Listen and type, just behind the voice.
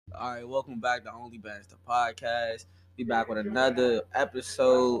All right, welcome back to Only Bands the podcast. We back with another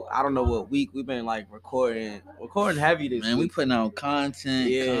episode. I don't know what week we've been like recording heavy this Man, we week. putting out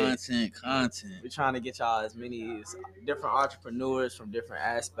content. We're trying to get y'all as many as different entrepreneurs from different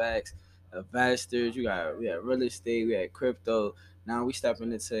aspects, investors. We had real estate, we had crypto. Now we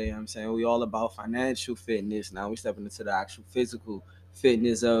stepping into, you know what I'm saying, we all about financial fitness. Now we stepping into the actual physical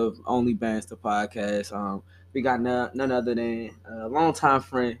fitness of Only Bands the podcast. We got none other than a longtime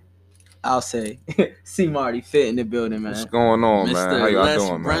friend, I'll say, C Marty Fit in the building, man. What's going on, Mr. man? How y'all Less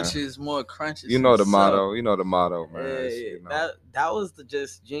doing, man? brunches, more crunches. You know the himself. motto. You know the motto, man. That was the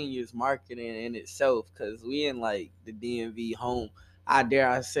just genius marketing in itself, because we in like the DMV home. I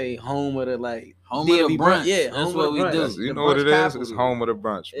dare say home of the Home DMV of the brunch. Yeah, That's home what of we the brunch. do. Yes, you The know what brunch it is? capital. It's home of the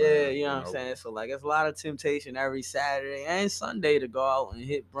brunch, man. Yeah, you know what I'm saying? So like it's a lot of temptation every Saturday and Sunday to go out and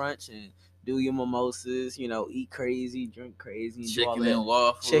hit brunch and do your mimosas, eat crazy, drink crazy, and do all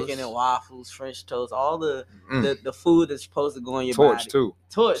that. Chicken and waffles, French toast, all the food that's supposed to go in your Torch body. too.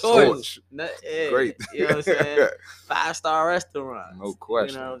 Torch. Great. You know what I'm saying? 5-star restaurants. No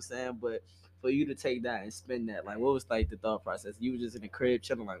question. You know what I'm saying? But for you to take that and spend that, like, what was like the thought process? You were just in the crib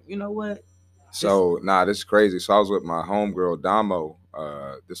chilling, like, you know what? So this is crazy. So I was with my homegirl Damo.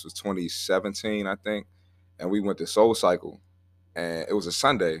 This was 2017, I think, and we went to Soul Cycle, and it was a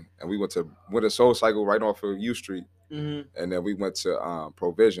Sunday, and we went to Soul Cycle right off of U Street, and then we went to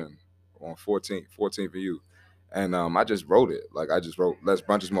Provision on 14th U. And I just wrote it. Like I just wrote "Less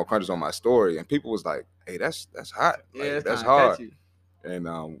brunches, more crunches" on my story, and people was like, "Hey, that's hot. Yeah, that's hard." Catchy. And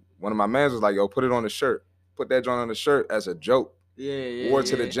one of my mans was like, "Yo, put it on the shirt. Put that joint on the shirt as a joke." Yeah. Wore it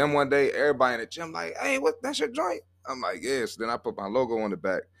to the gym one day. Everybody in the gym like, "Hey, that's your joint?" I'm like, "Yeah." So then I put my logo on the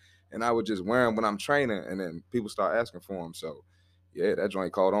back, and I would just wear them when I'm training, and then people start asking for them. So yeah, that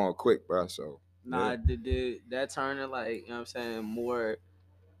joint caught on quick, bro. So did that turn to, like, you know what I'm saying, more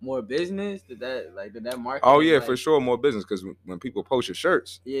business? Did that market? Oh yeah, for sure, more business, because when people post your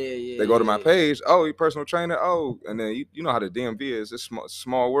shirts, they go to my page. Oh, you personal trainer. Oh, and then you know how the DMV is. It's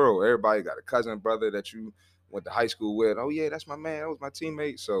small world. Everybody got a cousin, brother that you went to high school with. Oh yeah, that's my man. That was my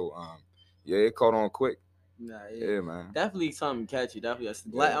teammate. So yeah, it caught on quick. Yeah, man. Definitely something catchy. Definitely.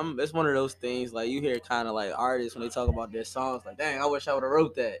 It's one of those things, like, you hear kind of like artists when they talk about their songs, like, dang, I wish I would have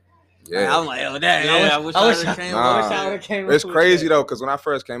wrote that. Yeah, like, I'm like, oh dang, Yeah, I wish I would have came. It's crazy though, because when I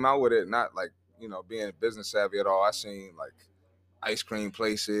first came out with it, not like being business savvy at all, I seen like ice cream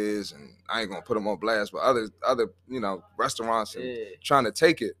places, and I ain't gonna put them on blast, but other restaurants and trying to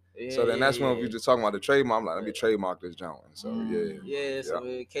take it. So then that's when we just talking about the trademark. I'm like, let me trademark this joint. So So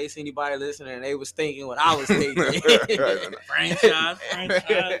in case anybody listening, they was thinking what I was thinking. Franchise.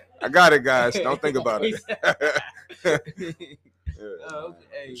 I got it, guys. Don't think about it.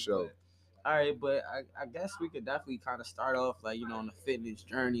 Okay, sure. All right, but I guess we could definitely kind of start off, like, on the fitness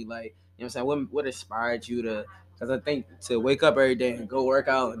journey. Like, you know what I'm saying? What inspired you to? Because I think to wake up every day and go work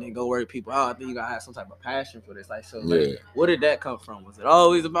out and then go work people out, I think you gotta have some type of passion for this. Like, so, where did that come from? Was it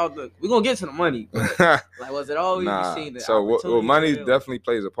always about we're gonna get to the money? But, like, was it always you seen the so money definitely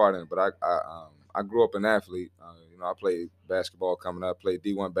plays a part in it. But I grew up an athlete. I played basketball coming up. Played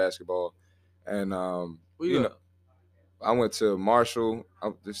D1 basketball, and I went to Marshall.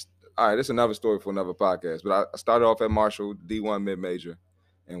 All right, this is another story for another podcast. But I started off at Marshall, D1 mid-major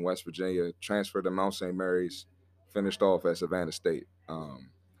in West Virginia, transferred to Mount St. Mary's, finished off at Savannah State.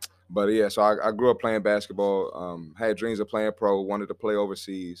 But yeah, so I grew up playing basketball, had dreams of playing pro, wanted to play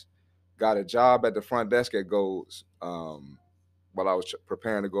overseas, got a job at the front desk at Golds while I was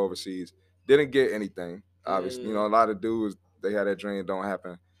preparing to go overseas. Didn't get anything, obviously. A lot of dudes, they had that dream, don't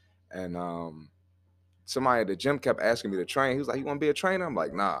happen. And somebody at the gym kept asking me to train. He was like, "You want to be a trainer?" I'm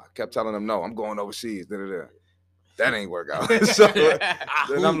like, "Nah." Kept telling him, "No, I'm going overseas." That ain't work out. So then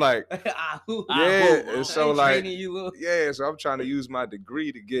I'm like, and so like, so I'm trying to use my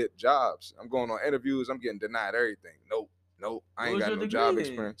degree to get jobs. I'm going on interviews. I'm getting denied everything. Nope. I ain't got no job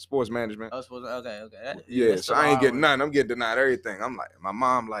experience. Sports management. Okay. So I ain't getting nothing. I'm getting denied everything. I'm like, my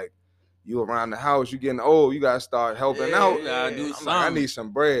mom like, you around the house, you getting old, you gotta start helping out. I need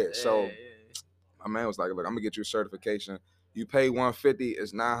some bread. So my man was like, "Look, I'm gonna get you a certification. You pay $150,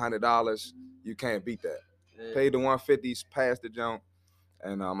 it's $900. You can't beat that." Paid the $150, passed the jump,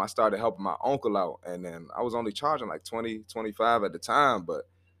 and I started helping my uncle out. And then I was only charging like $20, $25 at the time, but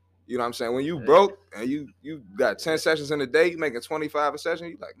you know what I'm saying? When you broke and you got 10 sessions in a day, you making $25 a session,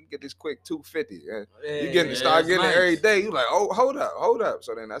 you like, you get this quick $250. And start getting it every day. You like, oh, hold up.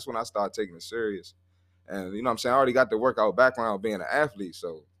 So then that's when I started taking it serious. And you know what I'm saying? I already got the workout background being an athlete,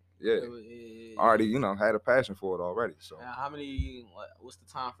 so I already, had a passion for it already. So what's the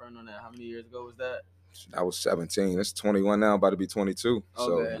time frame on that? How many years ago was that? I was 17. It's 21 now, about to be 22. Okay,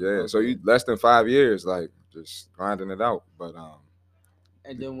 So yeah, okay. so you less than 5 years, like just grinding it out. But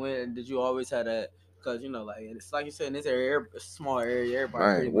And then when did you always have that? Because like it's like you said in this area, it's a small area,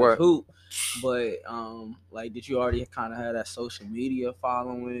 everybody pretty much hoop. But like, did you already kind of have that social media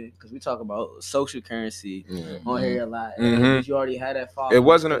following? Because we talk about social currency on here a lot. Did you already have that following?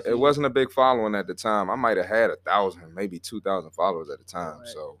 It wasn't a big following at the time. I might have had 1,000, maybe 2,000 followers at the time. Right.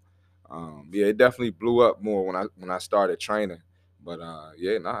 So yeah, it definitely blew up more when I started training. But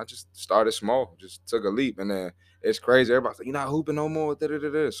I just started small, just took a leap, and then it's crazy. Everybody's like, "You're not hooping no more."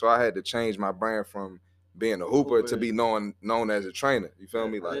 So I had to change my brand from being a hooper to be known as a trainer. You feel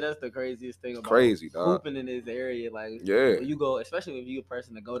me? Like, that's the craziest thing about dog. Hooping in this area. Like, yeah, when you go, especially if you're a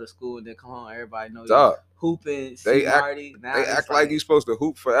person to go to school and then come home, everybody knows you hooping. They act like you're supposed to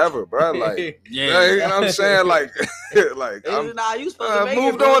hoop forever, bro. Like, yeah, you know what I'm saying? Like, you supposed to make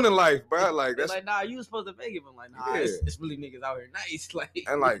moved on in life, bro. Like, that's like, nah, you supposed to make it. But I'm like, nah, it's really niggas out here nice. Like,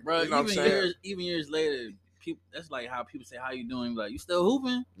 and like, bro, you know even years later. People, that's like how people say, "How you doing?" Like, you still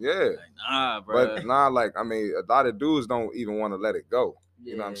hooping? Yeah. Like, nah, bro. But like, I mean, a lot of dudes don't even want to let it go.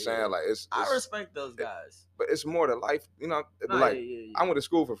 You know what I'm saying? Like, I respect those guys. But it's more to life. You know, I went to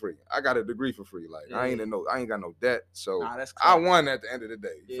school for free. I got a degree for free. Like, I ain't got no debt. So I won at the end of the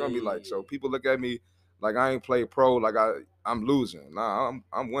day. You feel me? Like, so people look at me like I ain't played pro. Like I'm losing. Nah,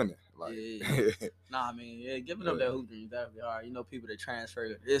 I'm winning. Like, nah, I mean, giving up that hoop dream is definitely hard. You know, people that transfer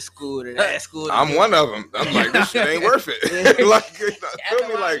to this school to that school. I'm one of them. I'm like, this shit ain't worth it. Like, feel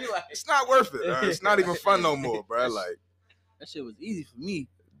me? Like, it's not worth it. It's not even fun no more, bro. Like, that shit was easy for me.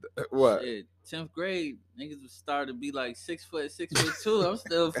 What? Shit, 10th grade, niggas was starting to be like 6'2". I'm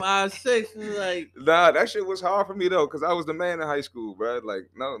still 5'6". Like, nah, that shit was hard for me though, cause I was the man in high school, bro.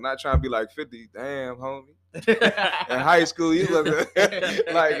 Like, no, not trying to be like 50. Damn, homie. In high school, you wasn't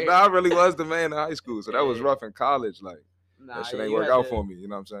like, I really was the man in high school. So that was rough in college. Like, that shit ain't work out for me. You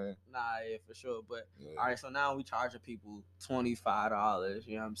know what I'm saying? Nah, yeah, for sure. But all right, so now we charging people $25.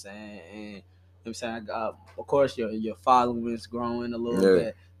 You know what I'm saying? And you know what I'm saying, of course, your following is growing a little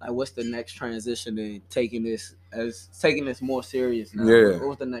bit. Like, what's the next transition in taking this more serious now? Yeah. What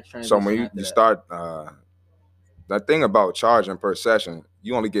was the next transition? So when you start, the thing about charging per session,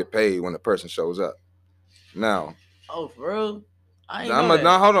 you only get paid when the person shows up. Now. Oh, for real?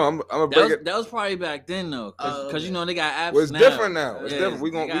 No, hold on. I'm gonna break it. That was probably back then though, because you know they got apps. Well, it's now. different now. It's different.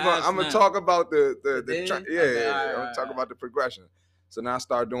 I'm gonna talk about I'm gonna talk about the progression. So now I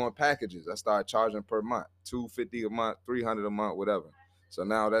start doing packages. I start charging per month, $250 a month, $300 a month, whatever. So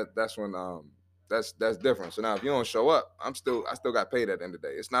now that's when that's different. So now if you don't show up, I still got paid at the end of the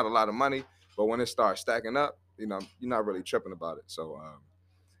day. It's not a lot of money, but when it starts stacking up, you know, you're not really tripping about it. So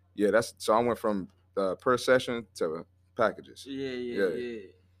so I went from per session to packages. Yeah.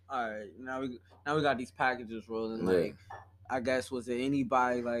 All right, now we got these packages rolling. Like, I guess, was there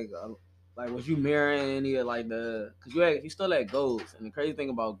anybody like was you mirroring any of like because you still had goals, and the crazy thing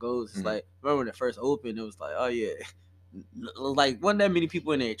about goals is like, remember when it first opened, it was like, oh yeah, like wasn't that many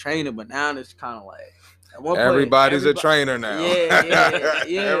people in there training, but now it's kind of like at one point, everybody's a trainer now.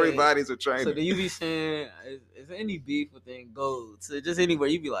 Yeah. Everybody's a trainer. So do you be saying is there any beef within goals? So just anywhere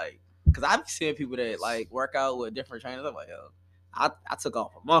you be like. Because I've seen people that like work out with different trainers. I'm like, yo, I took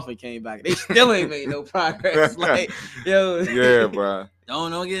off a month and came back. They still ain't made no progress. Like, yo, yeah, bro.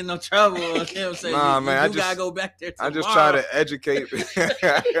 Don't get in no trouble. You know what I'm saying? Nah, man, you gotta go back there tomorrow. I just try to educate.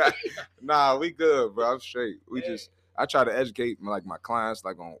 Nah, we good, bro. I'm straight. I try to educate my clients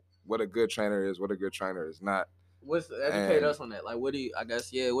like on what a good trainer is, what a good trainer is not. Educate us on that. Like, what do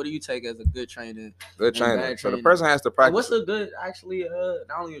you take as a good trainer? Good trainer. So the person has to practice. What's a good, actually,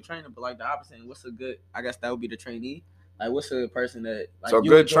 not only a trainer, but like the opposite. What's a good, I guess that would be the trainee. Like, what's a person that, like, so you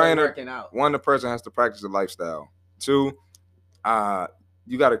good enjoy trainer, working out? One, the person has to practice the lifestyle. Two,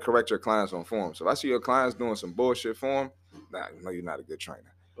 you got to correct your clients on form. So if I see your clients doing some bullshit form, no, you're not a good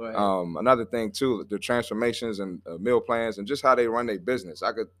trainer. Right. Another thing too, the transformations and meal plans and just how they run their business.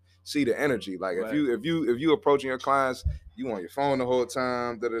 I could see the energy. Like, if you approaching your clients, you on your phone the whole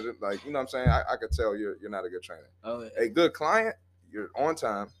time, like, you know what I'm saying? I could tell you're not a good trainer. Oh, yeah. A good client, you're on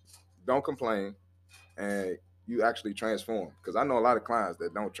time, don't complain, and you actually transform. Because I know a lot of clients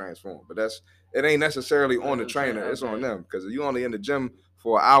that don't transform, but it ain't necessarily on the trainer. It's on them. Because you only in the gym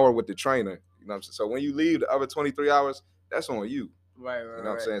for an hour with the trainer. You know what I'm saying? So when you leave the other 23 hours, that's on you. Right. You know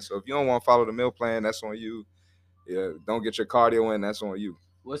what I'm saying? So if you don't want to follow the meal plan, that's on you. Yeah, don't get your cardio in, that's on you.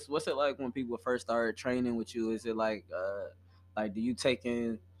 What's it like when people first started training with you? Is it like do you take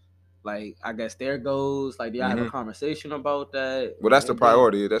in, like, I guess, their goals? Like, do y'all have a conversation about that? Well, that's the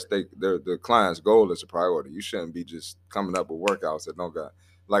priority. That's the client's goal is a priority. You shouldn't be just coming up with workouts that don't got.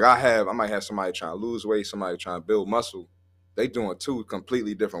 Like I might have somebody trying to lose weight, somebody trying to build muscle. They doing 2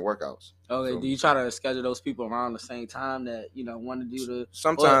 completely different workouts. Okay, do you try to schedule those people around the same time that want to do the?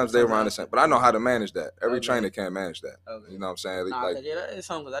 Sometimes they around the same, but I know how to manage that. Every trainer can't manage that. Okay. You know what I'm saying? Nah, like, that is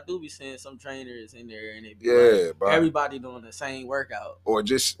something. Cause I do be seeing some trainers in there, and it be bro. Everybody doing the same workout, or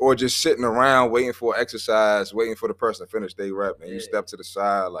just sitting around waiting for exercise, waiting for the person to finish their rep, and you step to the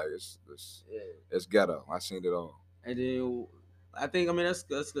side like it's ghetto. I seen it all. And then I think that's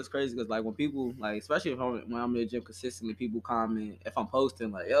crazy because like when people like, especially when I'm in the gym consistently, people comment if I'm posting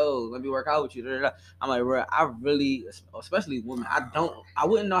like, "Yo, let me work out with you." I'm like, bro, I really, especially women, I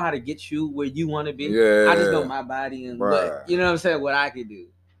wouldn't know how to get you where you want to be. Yeah, I just know my body and what you know what I'm saying, what I can do.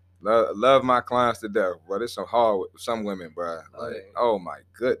 Love my clients to death, but it's some hard with some women, bro. Like, oh my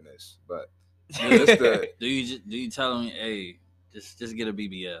goodness, but do you tell them, hey, just get a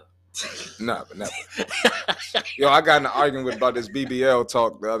BBL? No, but never. Yo, I got in an argument about this BBL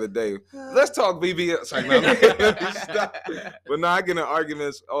talk the other day. Let's talk BBL. It's like, no, let me stop. But no, I get in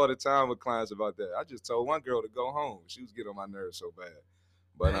arguments all the time with clients about that. I just told one girl to go home. She was getting on my nerves so bad.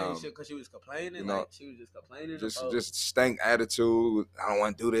 But because she was complaining, she was just complaining. Just stank attitude. I don't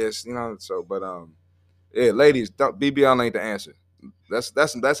want to do this, So, but yeah, ladies, BBL ain't the answer.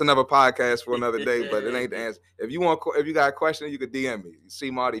 That's another podcast for another day, but it ain't the answer. If you got a question, you could DM me.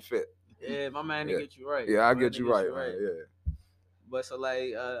 See Marty Fit. Yeah, my man to get you right. Yeah, I'll get you right, man. Yeah. But so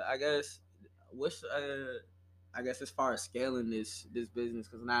like, I guess as far as scaling this business,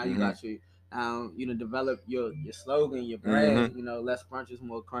 because now you got your develop your slogan, your brand, less crunches,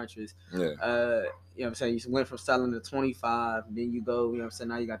 more crunches. Yeah. You know what I'm saying? You went from selling to 25, then you go,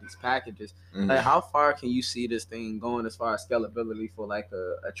 now you got these packages. Like, how far can you see this thing going as far as scalability for like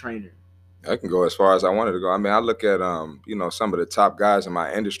a trainer? I can go as far as I wanted to go. I mean, I look at some of the top guys in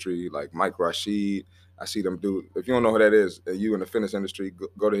my industry, like Mike Rashid. I see them do. If you don't know who that is, you in the fitness industry,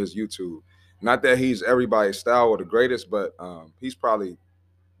 go to his YouTube. Not that he's everybody's style or the greatest, but he's probably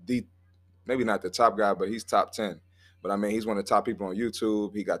maybe not the top guy, but he's top 10. But I mean, he's one of the top people on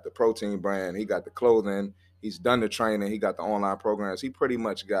YouTube. He got the protein brand. He got the clothing. He's done the training. He got the online programs. He pretty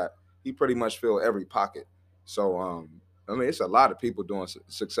much filled every pocket. So, I mean, it's a lot of people doing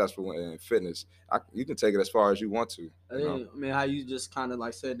successful in fitness. You can take it as far as you want to. I mean, how you just kind of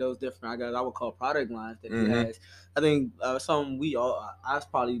like said those different, I would call product lines that he has. I think something I've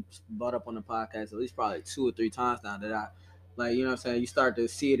probably brought up on the podcast at least probably 2 or 3 times now that I, like, you know what I'm saying, you start to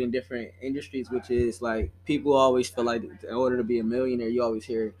see it in different industries, which is like people always feel like in order to be a millionaire, you always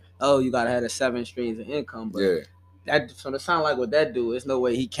hear, oh, you got to have 7 streams of income. But so to sound like what that do, there's no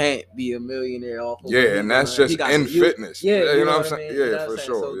way he can't be a millionaire off of and that's just in fitness. Yeah, you know what I'm saying? Yeah, for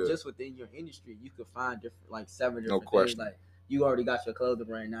sure. So just within your industry, you could find different, like 7 different things. Like you already got your clothing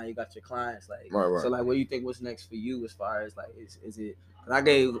brand, now you got your clients. Like, right. So like, what do you think was next for you as far as like, is it? Cause I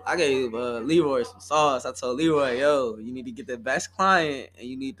gave Leroy some sauce. I told Leroy, yo, you need to get the best client and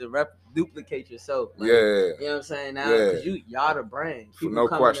you need to duplicate yourself. Like, you know what I'm saying? Now, because y'all the brand. People no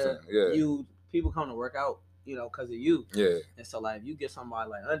question. People come to work out, because of you. Yeah. And so, like, if you get somebody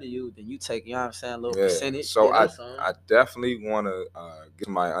like under you, then you take, you know what I'm saying, a little percentage. So I definitely want to get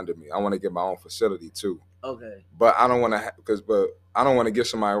somebody under me. I want to get my own facility too. Okay. But I don't want to, but I don't want to get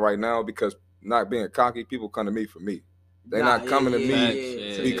somebody right now because not being cocky, people come to me for me. They're not coming to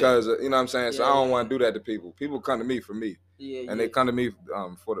me because you know what I'm saying. So I don't want to do that to people. People come to me for me, and they come to me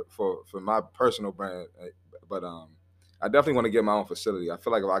for my personal brand. But I definitely want to get my own facility. I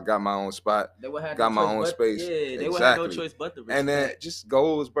feel like if I got my own spot, got my own space, they would have no choice but to respect. And then just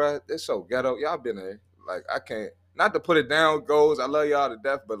goals, bro. It's so ghetto. Y'all been there. Like, I can't, not to put it down, goals. I love y'all to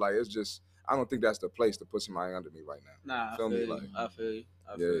death, but like, it's just, I don't think that's the place to put somebody under me right now. Nah, I feel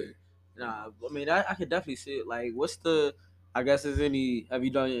you. Nah, I mean, I could definitely see it. Like, have you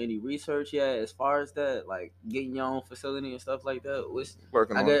done any research yet as far as that, like getting your own facility and stuff like that?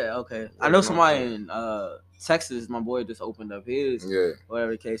 Working on it. Okay. I know somebody in Texas, my boy just opened up his,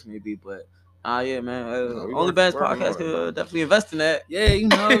 whatever the case may be, but yeah, man. Only Bass Podcast could definitely invest in that. Yeah, you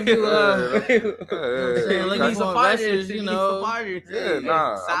need some fighters,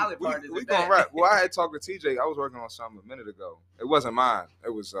 solid partners. We gonna rap. Well, I had talked to TJ. I was working on something a minute ago. It wasn't mine. It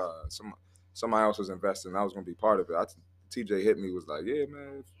was somebody else was investing. I was gonna be part of it. TJ hit me, was like, yeah,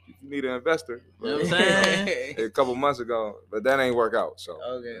 man, if you need an investor. You know what I'm saying? A couple months ago, but that ain't work out. So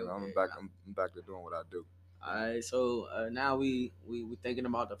I'm back to doing what I do. All right, so now we thinking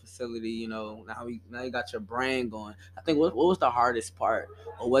about the facility. Now you got your brand going. I think what was the hardest part,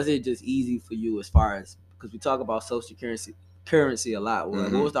 or was it just easy for you as far as, because we talk about social currency a lot.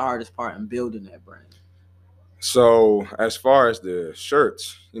 What was the hardest part in building that brand? So as far as the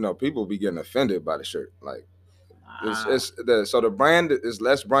shirts, people be getting offended by the shirt. Like, So the brand is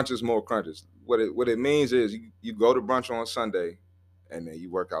less brunches, more crunches. What it means is you go to brunch on Sunday, and then you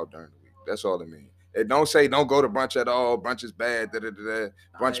work out during the week. That's all it means. It don't say don't go to brunch at all. Brunch is bad.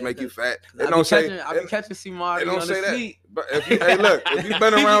 Brunch make you fat. It don't say. I be catching C-Marty on the that. seat. But if you you've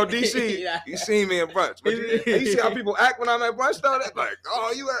been around DC, you seen me in brunch. But you see how people act when I'm at brunch though. They're like,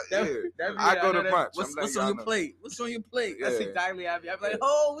 oh, you at I go to brunch. What's on your plate? What's on your plate? That's exactly how I be. I'm like,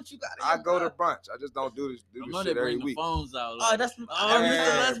 oh, what you got? I go to brunch. I just don't do this shit every week. Phones out. Oh, that's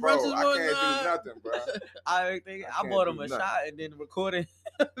bro. I can't do nothing, bro. I bought him a shot and then recorded.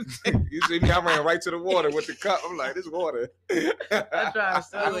 You see me? I ran right to the water with the cup. I'm like, this water. I try to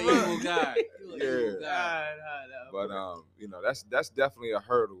sell an evil guy. But that's definitely a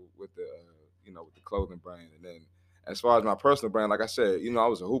hurdle with the with the clothing brand. And then as far as my personal brand, like I said, I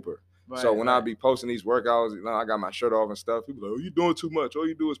was a hooper. So when I be posting these workouts, I got my shirt off and stuff. People are like, oh, you doing too much. All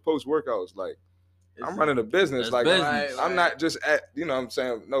you do is post workouts. Like, I'm running a business. Like, I'm not just at, what I'm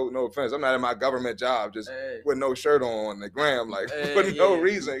saying, no offense. I'm not in my government job just with no shirt on the gram, like, for no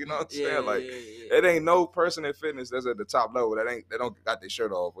reason. You know what I'm saying? Like, it ain't no person in fitness that's at the top level they don't got their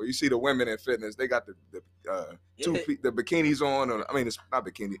shirt off. Or you see the women in fitness, they got the bikinis on, or it's not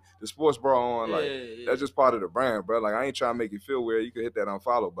bikini, the sports bra on. Like, that's just part of the brand, bro. Like, I ain't trying to make you feel weird. You can hit that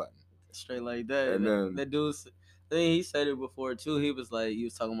unfollow button. Straight like that. And then that dude's. I think he said it before too. He was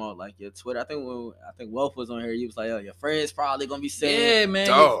talking about like your Twitter. I think Wealth was on here. He was like, "Oh, your friends probably gonna be saying, yeah,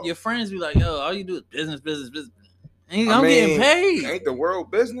 man, your friends be like, yo, all you do is business. And I'm getting paid. Ain't the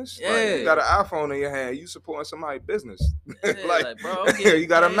world business? Yeah, like, you got an iPhone in your hand. You supporting somebody's business. Yeah, like, bro, you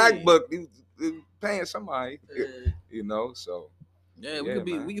got a MacBook. You paying somebody. So. Yeah,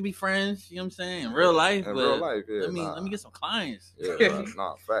 we could be friends, you know what I'm saying? In real life. Let me get some clients. Yeah,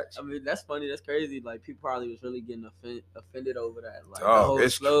 facts. That's funny, that's crazy. Like, people probably was really getting offended over that. Like, dog,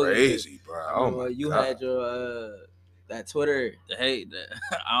 it's crazy, bro. You God. Had your that Twitter. I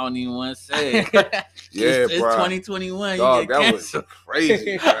don't even want to say it. It's 2021. Dog, that was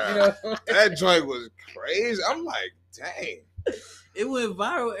crazy, bro. That joint was crazy. I'm like, dang. It went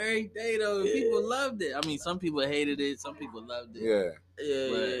viral every day though. Yeah. People loved it. Some people hated it. Some people loved it.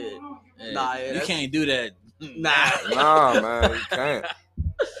 Yeah. Nah, you can't do that. Nah, man, you can't.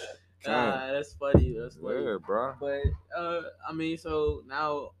 That's funny. Yeah, bro. But so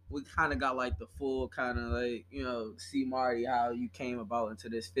now we kind of got like the full kind of like C-Marty, how you came about into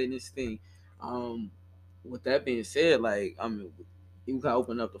this fitness thing. With that being said, like you can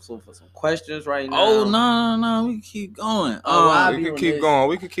open up the floor for some questions right now. Oh no, we can keep going. We can keep going.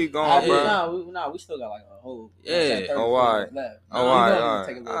 We can keep going, bro. We still got like a whole 30 left. Left.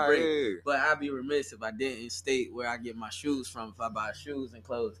 Take a little break. Yeah. But I'd be remiss if I didn't state where I get my shoes from. If I buy shoes and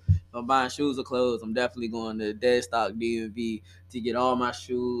clothes, if I'm buying shoes or clothes, I'm definitely going to Dead Stock DMV to get all my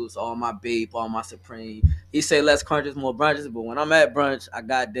shoes, all my Bape, all my Supreme. He say less crunches, more brunches, but when I'm at brunch, I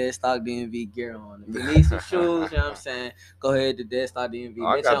got Dead Stock DMV gear on. If you need some shoes, you know what I'm saying, go ahead to Dead Stock DMV.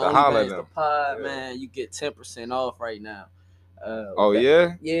 I got the holler them. Man, you get 10% off right now.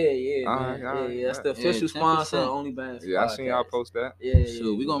 Yeah? Yeah. That's the official sponsor of OnlyBands. Yeah, I seen y'all post that. Yeah.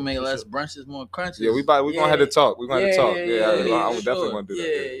 So we're gonna make less brunches, more crunches. Yeah, we gonna have to talk. We're gonna have to talk. I would definitely want to do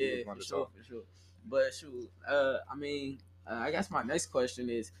that. Yeah, for sure. But shoot, I guess my next question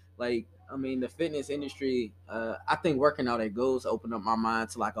is like, the fitness industry. I think working out at goals opened up my mind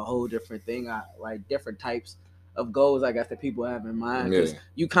to like a whole different thing. Like different types of goals, I guess, that people have in mind, because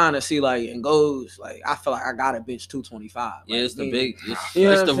you kind of see like in goals, like I feel like I got a bench 225. Yeah, it's the big,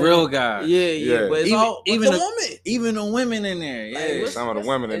 it's the real guy. Yeah. But it's even the women in there. Yeah, some of the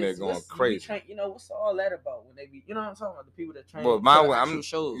women in there going crazy. What's all that about when they be? You know what I'm talking about? The people that train. Well, I'm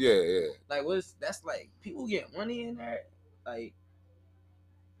shows. Yeah. Like that's like people get money in there, like.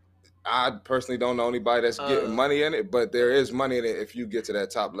 I personally don't know anybody that's getting money in it, but there is money in it if you get to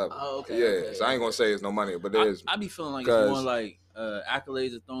that top level. Okay. So I ain't gonna say there's no money, but there is. I be feeling like it's more like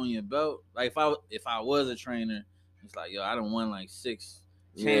accolades are throwing your belt. Like if I was a trainer, it's like, yo, I done won like 6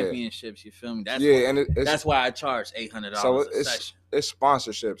 championships. You feel me? That's why I charge $800 a session. It's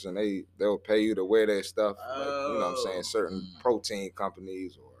sponsorships, and they'll pay you to wear their stuff. Like, you know what I'm saying? Certain protein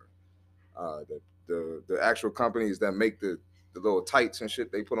companies or the actual companies that make the little tights and shit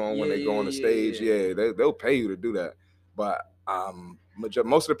they put on when they go on the stage. They'll pay you to do that. But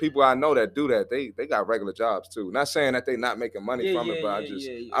most of the people I know that do that, they got regular jobs too. Not saying that they not making money from it, but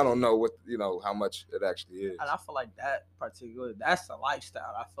I don't know what how much it actually is. And I feel like that's a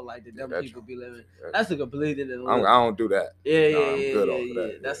lifestyle. I feel like them people be living. That's a completely different. I don't do that. I'm good off of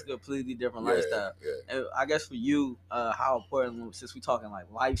that. That's a completely different lifestyle. And I guess for you, how important, since we talking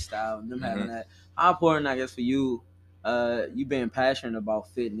like lifestyle and them having that, how important I guess for you you being passionate about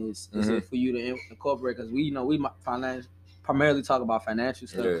fitness, is it for you to incorporate? Because we primarily talk about financial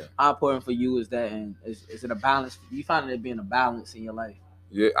stuff. Yeah. How important for you is that, and is it a balance? You find it being a balance in your life?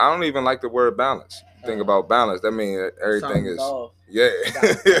 Yeah, I don't even like the word balance. Think about balance. That means everything is off. Yeah.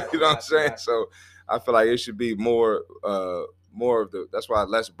 You know what I'm saying? So I feel like it should be more of the. That's why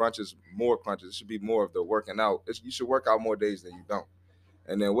less brunches, more crunches. It should be more of the working out. You should work out more days than you don't.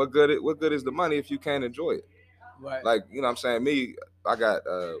 And then what good is the money if you can't enjoy it? Right. Like, you know what I'm saying? Me, I got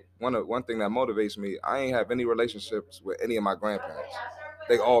one thing that motivates me. I ain't have any relationships with any of my grandparents.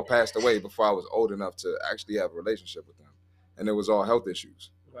 They all passed away before I was old enough to actually have a relationship with them. And it was all health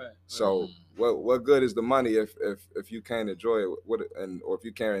issues. Right. So what good is the money if you can't enjoy it or if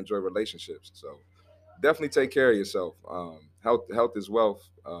you can't enjoy relationships? So definitely take care of yourself. Health is wealth.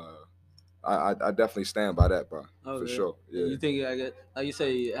 I definitely stand by that, bro. Okay. For sure. Yeah. You think, I guess, like you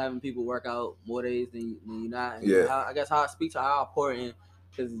say, having people work out more days than you not. Yeah. I guess how I speak to how important,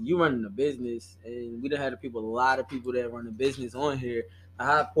 because you running a business, and we done had a lot of people that run a business on here.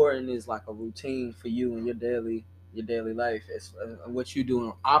 How important is like a routine for you in your daily life, as what you do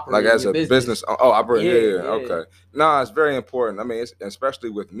and operate like as a business. Operate. Yeah. Okay. No, it's very important. I mean,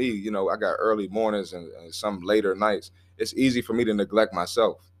 especially with me. You know, I got early mornings and some later nights. It's easy for me to neglect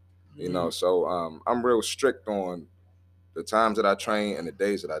myself. You know, so I'm real strict on the times that I train and the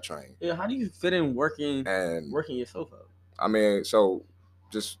days that I train. Yeah, how do you fit in working yourself up? I mean, so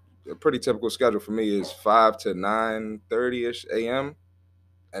just a pretty typical schedule for me is 5 to 9:30ish a.m.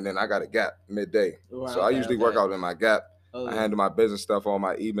 and then I got a gap midday. Right, so I usually work out in my gap. I handle my business stuff, all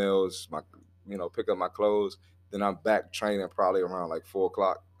my emails, pick up my clothes. Then I'm back training probably around like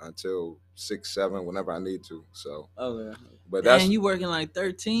 4:00 until 6, 7, whenever I need to. So, but that's you working like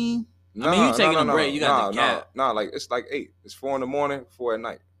 13. I mean, you taking a break. You got the gap. No, like it's like 8. It's 4 in, 4 at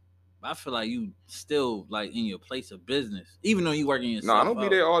night. I feel like you still like in your place of business, even though you working yourself. No, I don't be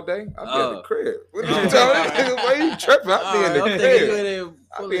there all day. I be at the crib. What did you tell me? Why you tripping? I be in the crib.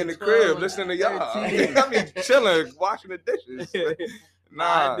 I be in the crib listening to y'all. I be chilling, washing the dishes.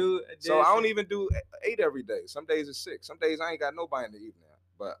 Nah, so I don't even do 8 every day. Some days it's 6. Some days I ain't got nobody in the evening.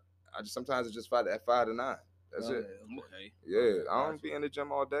 But sometimes it's just 5 to 9. That's it. Okay. Yeah, I don't be in the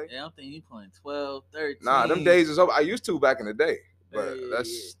gym all day. Yeah, I don't think you playing 12, 13. Nah, them days is over. I used to back in the day, but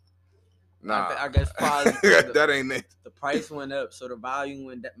that's nah. I guess probably that ain't it. The price went up, so the volume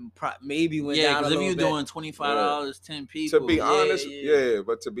went maybe went down. Yeah, because if you're doing $25, 10 people. To be honest,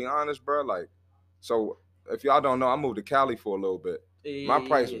 but to be honest, bro, like, so if y'all don't know, I moved to Cali for a little bit. My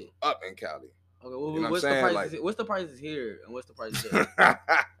price was up in Cali. Okay, well, you know what's the prices here and what's the prices there?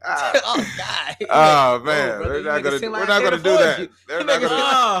 Oh God! Oh man, we're not gonna do that. We're not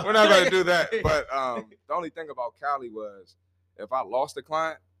gonna do that. But the only thing about Cali was, if I lost a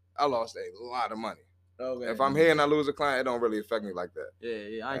client, I lost a lot of money. Okay. If I'm here and I lose a client, it don't really affect me like that.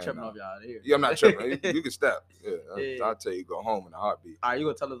 Yeah, I ain't tripping off y'all here. Yeah, I'm not tripping. You can step. Yeah, I'll tell you, go home in a heartbeat. All right, you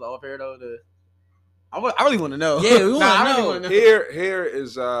gonna tell us off here though? I really want to know. Yeah, we want to know. Here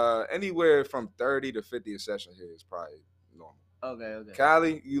is anywhere from 30 to 50 a session. Here is probably normal. Okay.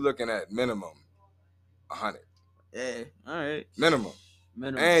 Cali, you looking at minimum 100. Yeah, all right. Minimum.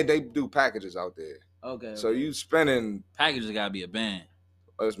 And they do packages out there. Okay. So you spending packages gotta be a band.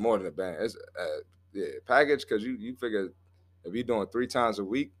 Oh, it's more than a band. It's package, because you figure if you're doing 3 times a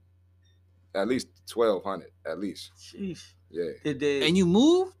week, at least 1,200 at least. Sheesh. Yeah. And you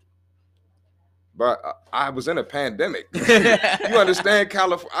moved? But I was in a pandemic. You understand,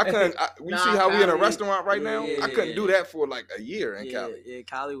 California? I couldn't. You see how we in a restaurant right now? I couldn't do that for like a year in Cali. Yeah,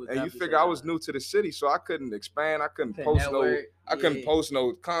 Cali was. And you figure I was new to the city, so I couldn't expand. I couldn't post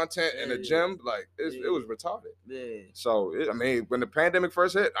no content in the gym. Like it was retarded. Yeah. So when the pandemic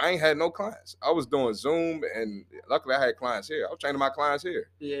first hit, I ain't had no clients. I was doing Zoom, and luckily I had clients here. I was training my clients here.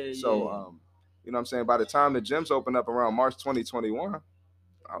 Yeah. So you know what I'm saying? By the time the gyms opened up around March 2021.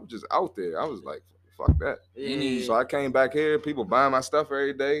 I was just out there. I was like, fuck that. Yeah. So I came back here. People buying my stuff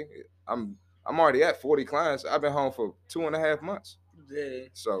every day. I'm already at 40 clients. I've been home for 2.5 months. Yeah.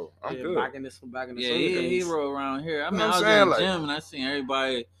 So I'm good. Back in this. Yeah, he's a hero around here. I mean, I was in the gym and I seen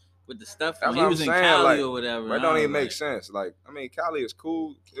everybody with the stuff. He was in Cali or whatever. That don't even make sense. Like, I mean, Cali is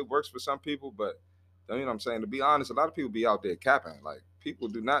cool. It works for some people, but you know what I'm saying? To be honest, a lot of people be out there capping. Like, people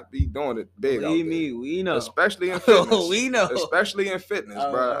do not be doing it big. Believe me, we know. Especially in fitness. We know. Especially in fitness,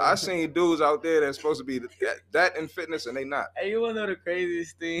 bro. I seen dudes out there that's supposed to be that in fitness and they not. Hey, you wanna know the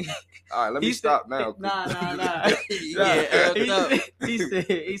craziest thing? All right, let me stop now. Nah. He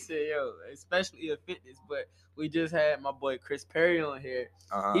said, yo, especially in fitness, but we just had my boy Chris Perry on here.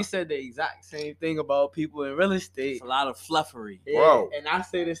 He said the exact same thing about people in real estate. It's a lot of fluffery. Yeah, and I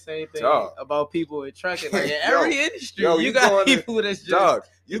say the same thing about people in trucking. Like in every industry, you got people that's just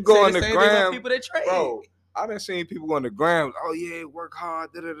you go on the gram. People that trade. Bro, I done seen people on the gram. Oh yeah, work hard.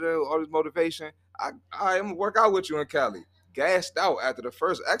 All this motivation. I'm gonna work out with you in Cali. Gassed out after the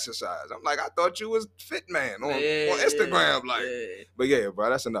first exercise. I'm like, I thought you was fit man on Instagram, But yeah, bro,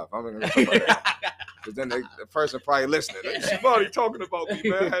 that's enough. I'm gonna talk about that. Because then the person probably listening. Somebody talking about me,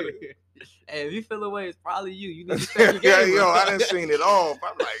 man. Hey, if you feel away, it's probably you. You need to stay your game. Yo, I done seen it all.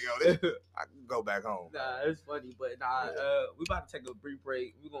 I'm like, yo, I can go back home. Nah, it's funny, but we about to take a brief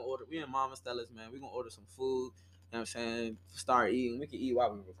break. We and Mama Stella's, man. We gonna order some food. You know what I'm saying? Start eating. We can eat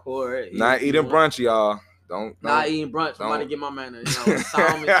while we record. Not eating brunch, y'all. Not eating brunch. I'm about to get my man a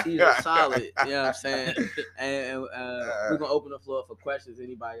salmon Caesar salad. You know what I'm saying? And we're gonna open the floor for questions.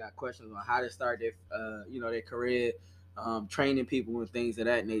 Anybody got questions on how to start their their career, training people and things of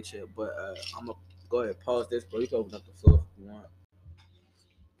that nature. But I'm gonna go ahead and pause this, but we can open up the floor if you want.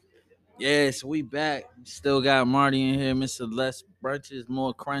 Yes, we back. Still got Marty in here, Mr. Less Brunches,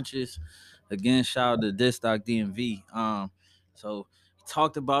 More Crunches. Again, shout out to Disstock DMV. So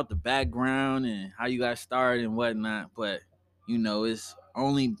talked about the background and how you got started and whatnot, but it's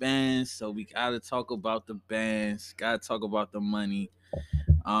only bands, so we gotta talk about the bands, gotta talk about the money.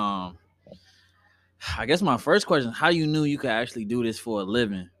 I guess my first question: how you knew you could actually do this for a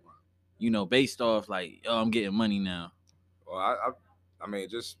living? Based off like, I'm getting money now. Well, I mean,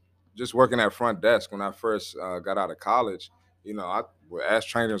 just working at front desk when I first got out of college. I would ask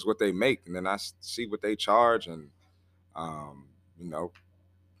trainers what they make, and then I see what they charge, and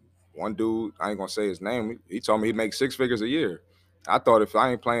one dude, I ain't gonna say his name, he told me he'd make 6 figures a year. I thought if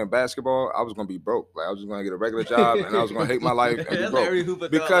I ain't playing basketball, I was gonna be broke. Like I was just gonna get a regular job and I was gonna hate my life and be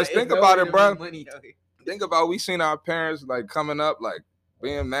broke. Because think about it, bro. Think about we seen our parents like coming up, like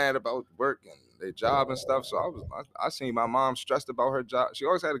being mad about work and their job and stuff. So I seen my mom stressed about her job. She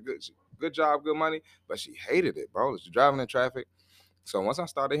always had a good job, good money, but she hated it, bro. She driving in traffic. So once I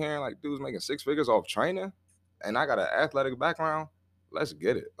started hearing like dudes making 6 figures off training, and I got an athletic background, let's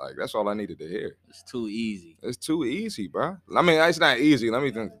get it. Like that's all I needed to hear. It's too easy. It's too easy, bro. I mean, it's not easy. Let me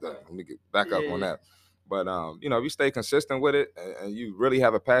get back up on that. But if you stay consistent with it and you really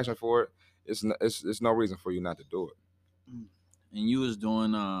have a passion for it, it's no reason for you not to do it. And you was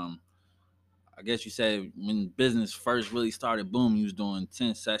doing I guess you said when business first really started booming, you was doing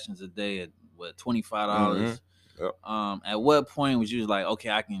 10 sessions a day at what, $25. Mm-hmm. Yep. At what point was you like, okay,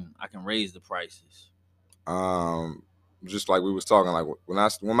 I can raise the prices? Just like we was talking, like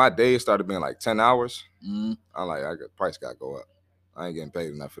when my days started being like 10 hours, mm-hmm. I'm like, price got to go up. I ain't getting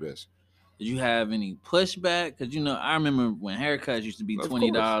paid enough for this. Did you have any pushback? Because I remember when haircuts used to be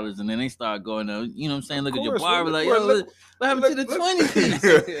 $20, and then they started going up. You know what I'm saying? Look at your barber, like, what happened to the 20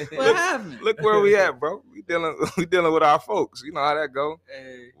 piece? What happened? Look where we at, bro. We dealing with our folks. You know how that go.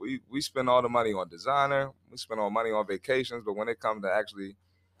 Hey. We spend all the money on designer. We spend all money on vacations, but when it comes to actually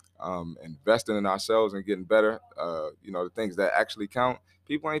investing in ourselves and getting better, the things that actually count,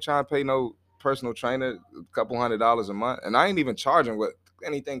 people ain't trying to pay no personal trainer a couple $100 a month, and I ain't even charging what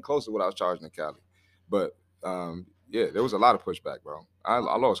anything close to what I was charging in Cali. But there was a lot of pushback, bro. I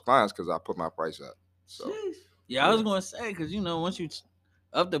lost clients because I put my price up. So I was gonna say, because once you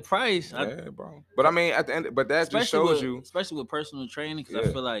up the price, bro. But I mean, at the end, but that just shows you, especially with personal training, because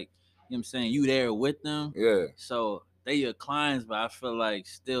I feel like what I'm saying, you there with them, so they your clients, but I feel like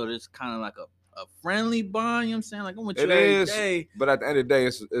still there's kind of like a friendly bond. You know what I'm saying? Like I'm with you every day. But at the end of the day,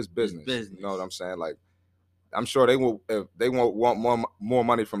 it's business. You know what I'm saying? Like I'm sure they will, if they won't want more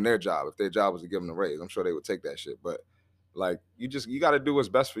money from their job. If their job was to give them a raise, I'm sure they would take that shit. But like you got to do what's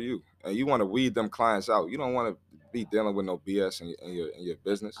best for you, and you want to weed them clients out. You don't want to be dealing with no BS in your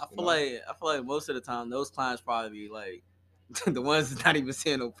business. I feel like most of the time those clients probably be like the ones that's not even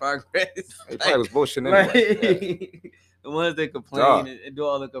seeing no progress. They probably was bullshit anyway. The ones that complain and do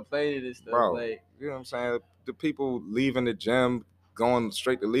all the complaining and stuff. Bro, like, you know what I'm saying? The people leaving the gym, going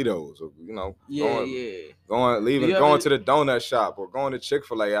straight to Lido's, or going to the donut shop or going to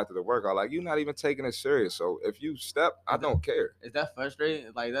Chick-fil-A after the workout. Like, you're not even taking it serious. So if you step, I don't care. Is that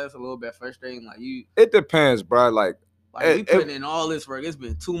frustrating? Like, that's a little bit frustrating. Like it depends, bro. Like we putting in all this work. It's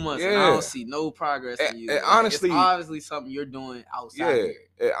been 2 months and I don't see no progress in you. Honestly, it's obviously something you're doing outside here.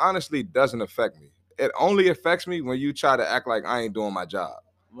 It honestly doesn't affect me. it only affects me when you try to act like I ain't doing my job.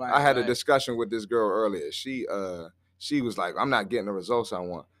 Right, I had a discussion with this girl earlier. She was like, I'm not getting the results I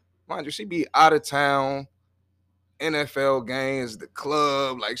want. Mind you, she be out of town, NFL games, the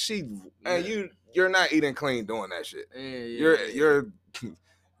club. Like and you're not eating clean doing that shit. You're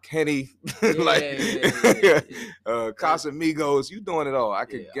Kenny, Casamigos, you doing it all. I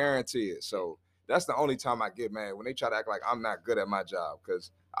could guarantee it. So that's the only time I get mad, when they try to act like I'm not good at my job,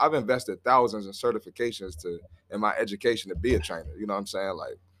 because I've invested thousands in certifications in my education to be a trainer. You know what I'm saying?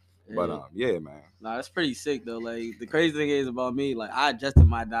 Like, but yeah, man. Nah, that's pretty sick though. Like, the crazy thing is about me, like, I adjusted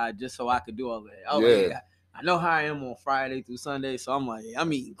my diet just so I could do all that. I know how I am on Friday through Sunday, so I'm like,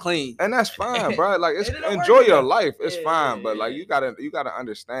 I'm eating clean, and that's fine, bro. Like, it's enjoy your life. It's fine, but like, you gotta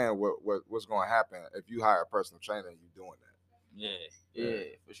understand what's gonna happen if you hire a personal trainer and you doing that. Yeah,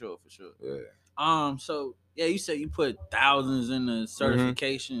 for sure. Yeah. So yeah, you said you put thousands in the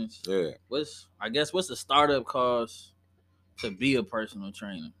certifications. Mm-hmm. Yeah. What's the startup cost to be a personal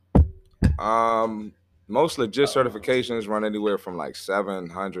trainer? Most legit certifications run anywhere from like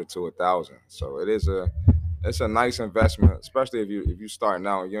 $700 to $1,000. So it's a nice investment, especially if you starting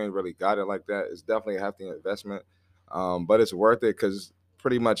out and you ain't really got it like that. It's definitely a hefty investment, but it's worth it, because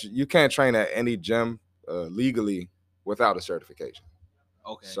pretty much you can't train at any gym legally without a certification.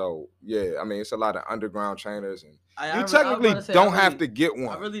 Okay. So yeah, I mean, it's a lot of underground trainers, and you technically don't have to get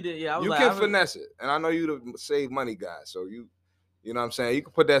one. I really did. Yeah, you can finesse it, and I know you the save money guy, so you know what I'm saying? You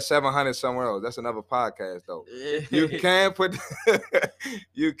can put that 700 somewhere else. That's another podcast, though. You can put,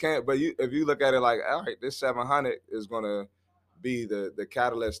 you can't, but if you look at it like, all right, this 700 is going to be the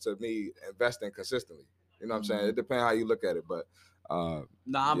catalyst to me investing consistently. You know what I'm saying? It depends how you look at it, but.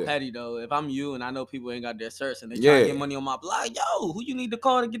 I'm petty though. If I'm you and I know people ain't got their certs and they try to get money on my block, yo, who you need to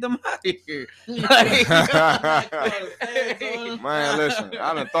call to get them out of here? Man, listen,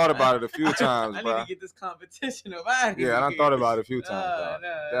 I done thought about it a few times, bro. I need to get this competition up out of here. Yeah, I done thought about it a few times,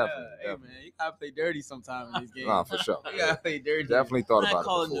 definitely. Hey, man, you gotta play dirty sometime in these games. Nah, for sure. You gotta play dirty. Definitely thought about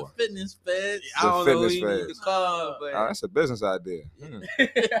it before. The fitness feds. I don't know who you need to call, but that's a business idea.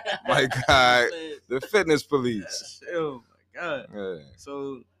 My God, the fitness police. God. Yeah.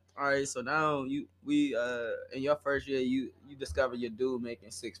 So all right, so now we in your first year you discover your dude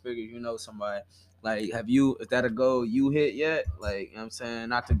making 6 figures. You know somebody. Like, is that a goal you hit yet? Like, you know what I'm saying,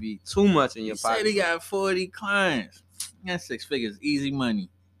 not to be too much in your pocket. Said he got 40 clients. That's 6 figures, easy money.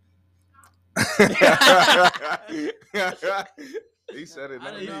 He said it. He said it.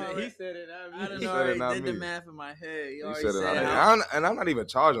 I don't know. I did the math in my head. He said it. And I'm not even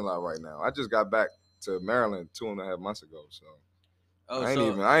charging a lot right now. I just got back to Maryland 2.5 months ago, so I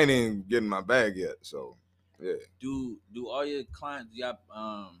ain't even getting my bag yet. So yeah. Do all your clients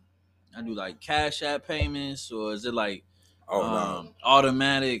I do like Cash App payments, or is it like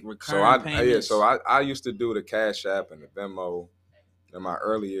automatic recurring payments? So I used to do the Cash App and the Venmo in my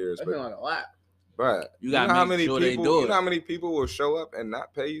early years. That's like a lot. But you know how many people will show up and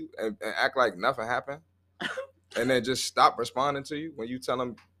not pay you and act like nothing happened, and then just stop responding to you when you tell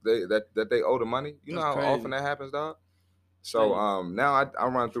them that they owe the money. You know how often that happens, dog. So now I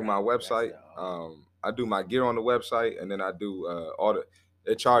run through my website. I do my gear on the website, and then I do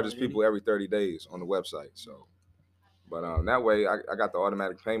it charges people every 30 days on the website. So, but that way I got the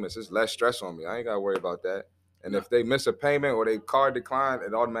automatic payments. It's less stress on me. I ain't got to worry about that. And if they miss a payment or they card decline,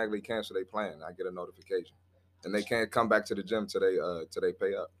 it automatically cancel their plan. I get a notification, and they can't come back to the gym till they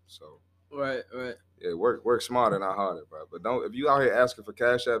pay up. So. Right. Yeah, work smarter, not harder, bro. But if you out here asking for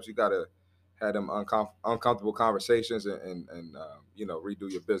Cash Apps, you gotta have them uncomfortable conversations and redo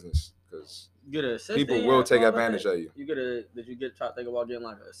your business, because people will take advantage of you. Did you try to think about getting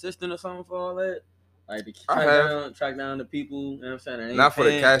like an assistant or something for all that? Like to track down the people, you know what I'm saying? Not for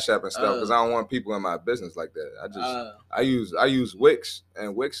the Cash App and stuff, because I don't want people in my business like that. I use Wix,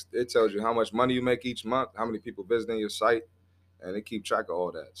 and Wix, it tells you how much money you make each month, how many people visiting your site, and they keep track of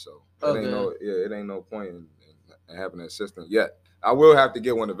all that. So it ain't no point in having an assistant yet. I will have to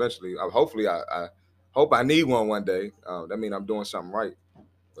get one eventually. Hopefully, I hope I need one day. That means I'm doing something right.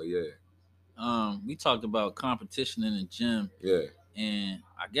 But yeah. We talked about competition in the gym. Yeah. And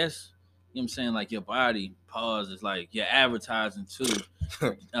I guess, you know what I'm saying, like your body is like your advertising too.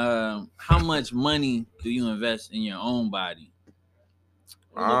 How much money do you invest in your own body?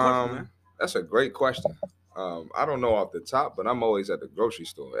 That's a great question. I don't know off the top, but I'm always at the grocery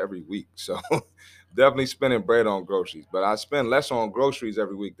store every week. So definitely spending bread on groceries. But I spend less on groceries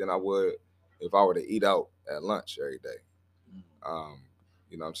every week than I would if I were to eat out at lunch every day.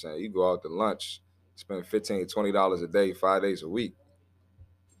 You know what I'm saying? You go out to lunch, spend $15, $20 a day, 5 days a week.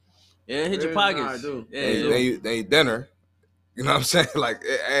 Yeah, hit your pockets. Then you dinner. You know what I'm saying? Like,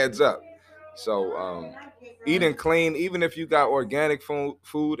 it adds up. So eating clean, even if you got organic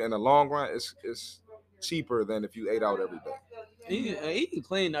food in the long run, it's cheaper than if you ate out every day. Eating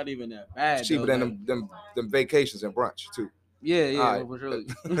clean not even that bad. It's cheaper than them vacations and brunch too. Yeah, right. Really.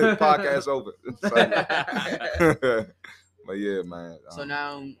 Podcast over. But yeah, man. So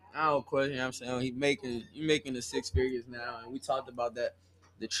now I don't question. I'm saying you making the 6 figures now, and we talked about that.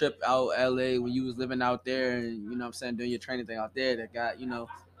 The trip out LA when you was living out there, and you know what I'm saying, doing your training thing out there, that got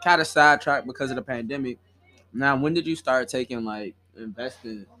kind of sidetracked because of the pandemic. Now, when did you start taking like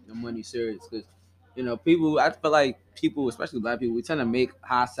investing the money serious? Because people, I feel like people, especially Black people, we tend to make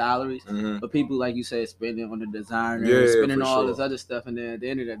high salaries, but people, like you said, spending on the designer, spending all this other stuff, and then at the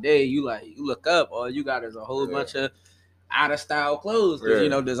end of the day, you look up, all you got is a whole bunch of out of style clothes,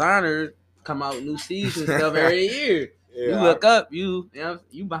 because designers come out new seasons stuff every year. You look up, you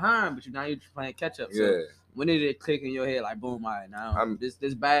behind, but now you're playing catch up. So when did it click in your head like, boom, all right, now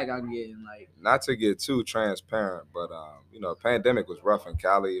this bag I'm getting, like, not to get too transparent, but pandemic was rough in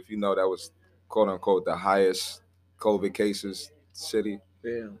Cali. If you know, that was quote unquote the highest COVID cases city.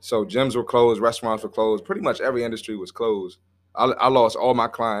 Yeah. So gyms were closed, restaurants were closed, pretty much every industry was closed. I lost all my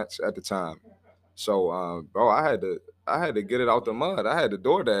clients at the time. So bro, I had to get it out the mud. I had to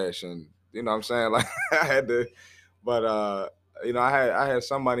DoorDash, and you know what I'm saying? Like I had to, but I had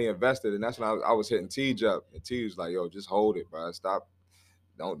some money invested, and that's when I was hitting Tej up, and Tej was like, "Yo, just hold it, bro. Stop.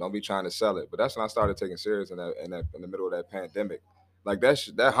 Don't be trying to sell it." But that's when I started taking serious in the middle of that pandemic. Like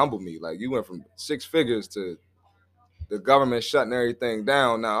that humbled me. Like you went from 6 figures to the government shutting everything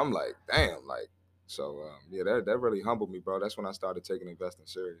down. Now I'm like, damn, like so. That really humbled me, bro. That's when I started taking investing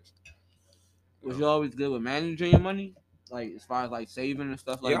serious. Was you always good with managing your money? Like as far as like saving and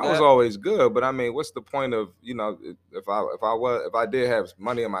stuff like that? Yeah, I was always good, but I mean, what's the point of, if I did have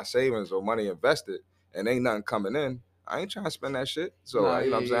money in my savings or money invested and ain't nothing coming in, I ain't trying to spend that shit. So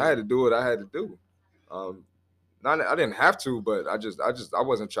what I'm saying, I had to do what I had to do. I didn't have to, but I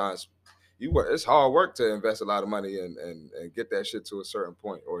wasn't trying to. It's hard work to invest a lot of money and get that shit to a certain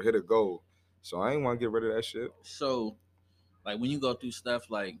point or hit a goal. So I ain't want to get rid of that shit. So, like when you go through stuff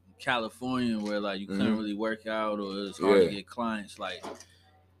like California where like you couldn't really work out or it's hard to get clients, like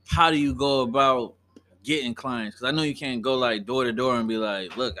how do you go about getting clients? Because I know you can't go like door to door and be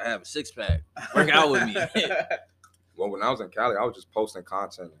like, look, I have a 6-pack, work out with me. Well, when I was in Cali, I was just posting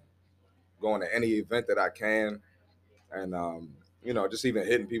content, going to any event that I can, and just even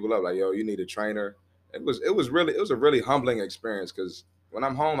hitting people up like, yo, you need a trainer. It was a really humbling experience, because when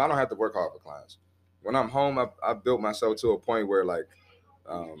I'm home, I don't have to work hard for clients. When I'm home, I built myself to a point where like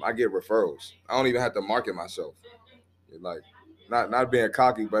I get referrals. I don't even have to market myself. Like not being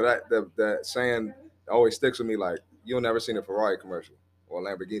cocky, but that saying always sticks with me. Like, you'll never seen a Ferrari commercial or a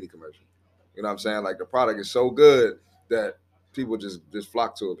Lamborghini commercial. You know what I'm saying? Like the product is so good that people just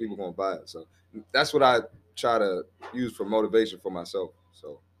flock to it. People gonna buy it. So that's what I try to use for motivation for myself.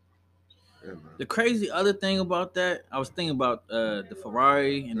 So. Yeah, the crazy other thing about that, I was thinking about the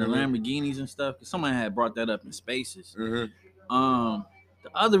Ferrari and the Lamborghinis and stuff, because someone had brought that up in Spaces. The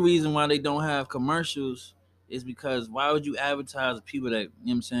other reason why they don't have commercials is because why would you advertise to people that, you know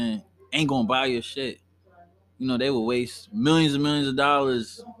what I'm saying, ain't gonna buy your shit? They would waste millions and millions of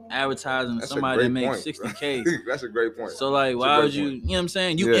dollars advertising to somebody that makes $60K. That's a great point. So like, why would you, you know what I'm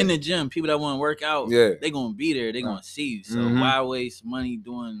saying? You in the gym, people that want to work out, they gonna be there, they gonna see you. So why waste money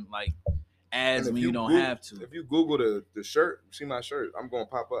doing like ads when you don't have to? If you Google the shirt, see my shirt, I'm gonna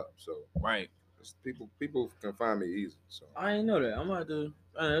pop up. So right, people can find me easy. So I didn't know that. I'm gonna do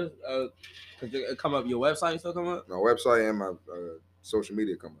cause it come up. Your website still come up? My website and my social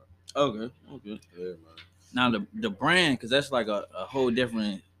media come up. Okay. Yeah, man. Now the brand, because that's like a whole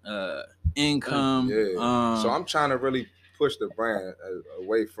different income. Yeah. So I'm trying to really push the brand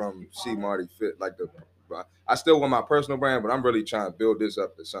away from C Marty Fit. I still want my personal brand, but I'm really trying to build this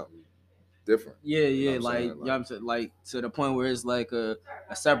up to something different. Yeah, you know I'm saying? Like to the point where it's like a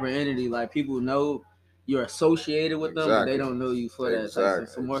separate entity. Like people know you're associated with them, but they don't know you for that.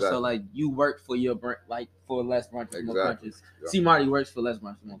 So more so like you work for your brand, like for less brunches, more countries. C Marty works for less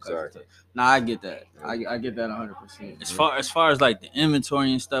brunches, more countries. Nah, I get that. I get that 100%. As far as like the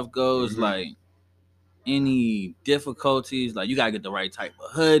inventory and stuff goes, like any difficulties, like you gotta get the right type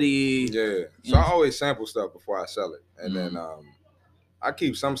of hoodie. Yeah. So I always sample stuff before I sell it, and then I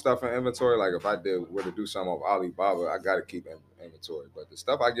keep some stuff in inventory. Like if I were to do something off Alibaba, I got to keep inventory. But the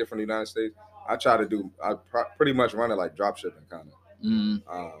stuff I get from the United States, I try to do. I pretty much run it like drop shipping kind of.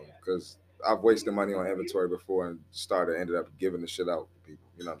 Because I've wasted money on inventory before and ended up giving the shit out to people.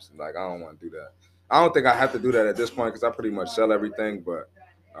 You know what I'm saying? Like I don't want to do that. I don't think I have to do that at this point because I pretty much sell everything. But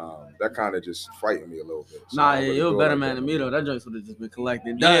that kind of just frightened me a little bit. So you're a better man than me though. That joint would have just been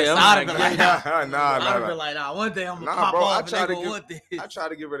collecting dust. I'd have been like, nah. One day I'm gonna pop off. I try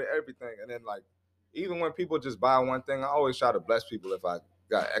to get rid of everything, and then like, even when people just buy one thing, I always try to bless people if I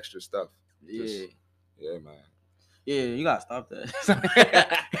got extra stuff. Yeah, man. Yeah, you gotta stop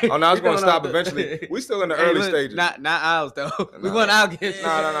that. Oh no, I was gonna stop eventually. We still in the early stages. Not ours though. We going out again.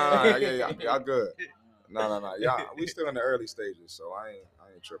 No. Yeah, y'all good. No. Y'all, we still in the early stages, so I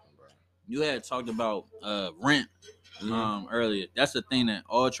ain't tripping, bro. You had talked about rent earlier. That's the thing that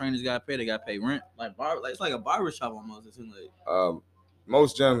all trainers gotta pay. They gotta pay rent. Like it's like a barbershop almost. It seems like.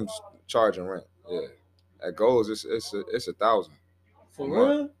 Most gyms charging rent. Yeah, at Goals it's 1,000. For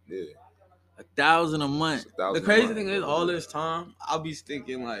real? Yeah. 1,000 a month. The crazy thing is, all this time, I'll be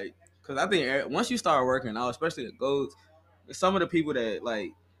thinking like, because I think once you start working out, especially at Goals, some of the people that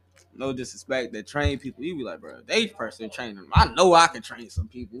like, no disrespect, that train people, you be like, bro, they person train them. I know I can train some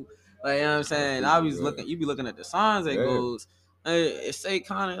people. Like, you know what I'm saying? I was looking, you be looking at the signs that Goals. It say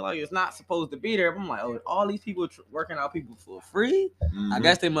kind of like it's not supposed to be there. But I'm like, oh, all these people working out people for free. I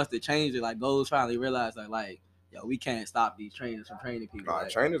guess they must have changed it. Like Goals finally realized like, yo, we can't stop these trainers from training people. Nah,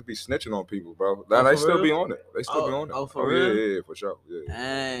 trainers be snitching on people, bro. They still be on it. They still be on it. Oh, for real? Yeah, for sure. Yeah.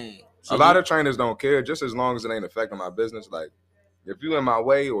 Dang. A lot of trainers don't care, just as long as it ain't affecting my business. Like, if you in my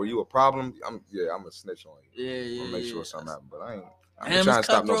way or you a problem, I'm a snitch on you. Yeah. I'll make sure something happens. But I ain't trying to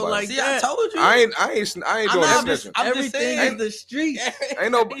stop nobody. Like See, I told you. I ain't doing snitching. Everything is the street.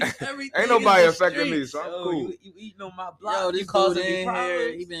 Ain't nobody affecting me, so I'm cool. You eating on my block. Yo, this dude in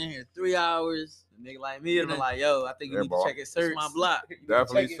here. He been here 3 hours. Nigga like me, I'm like, yo, I think you need to check his certs. My block.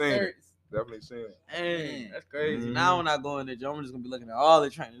 Definitely seen it. Hey, that's crazy. Now when I go in the gym, I'm just gonna be looking at all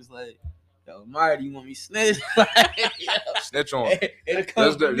the trainers like, yo, Marty, you want me snitch? Snitch on. Just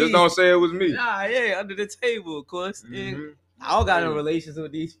don't say it was me. Nah, yeah, under the table, of course. I don't got no relations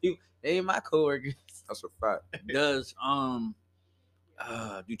with these people. They ain't my coworkers. That's a fact. Does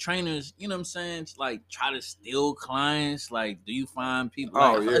do trainers, you know what I'm saying, like try to steal clients? Like, do you find people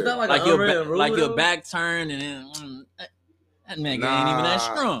like your back turned and then that nigga ain't even that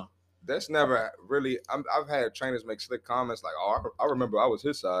strong? That's never really. I've had trainers make slick comments like, "Oh, I remember I was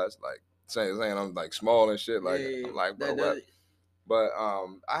his size," like saying I'm like small and shit. Like, I'm like, bro, what? But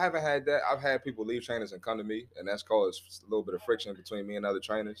I haven't had that. I've had people leave trainers and come to me, and that's caused a little bit of friction between me and other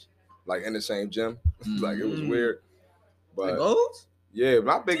trainers, like in the same gym. Like, it was weird. But yeah,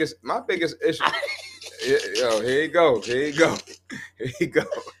 my biggest issue. Yo, here you go.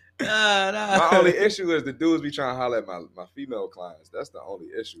 My only issue is the dudes be trying to holler at my female clients. That's the only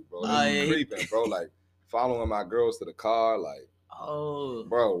issue, bro. They be creeping, bro. Like following my girls to the car, like,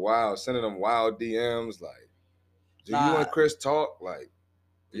 bro, wow, sending them wild DMs, like, do you and Chris talk? Like,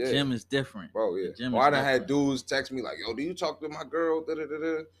 the gym is different, bro. Yeah. Or I done had dudes text me like, yo, do you talk to my girl?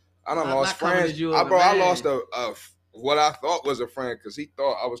 I done lost friends. I lost what I thought was a friend because he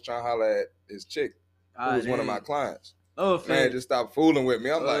thought I was trying to holler at his chick, who was one of my clients. Man, just stop fooling with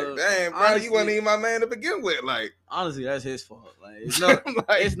me. I'm like, damn, bro, honestly, you wasn't even my man to begin with. Like, honestly, that's his fault. Like, it's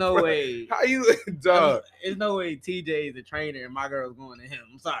no bro, way. How you, dog? It's no way TJ is a trainer and my girl's going to him.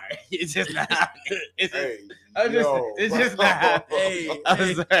 I'm sorry. It's just not happening. It's just not happening.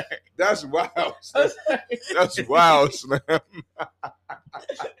 I'm sorry. That's wild. That's wild, Slim.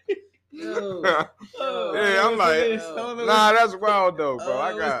 Yeah, I'm like, nah, that's wild though, bro.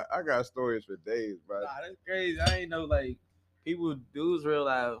 I got stories for days, bro. Nah, that's crazy. I ain't know like people dudes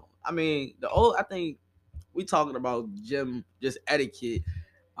realize. I mean, I think we talking about gym just etiquette.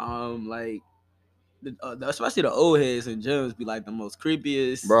 Like especially the old heads in gyms be like the most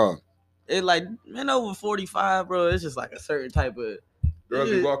creepiest, bro. It like men over 45, bro. It's just like a certain type of girls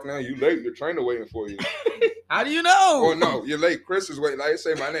be walking out. You late? Your trainer waiting for you. How do you know? Oh no, you're late. Chris is waiting. Like,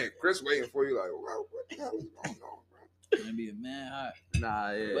 say my name. Chris waiting for you. Like, what the hell is going on, bro? Gonna be a man hot.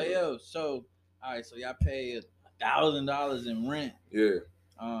 Nah, yeah. But yo, so all right, so y'all pay $1,000 in rent. Yeah.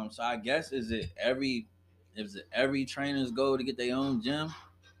 So I guess is it every trainer's goal to get their own gym?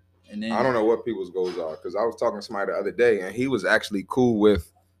 And then I don't know what people's goals are because I was talking to somebody the other day and he was actually cool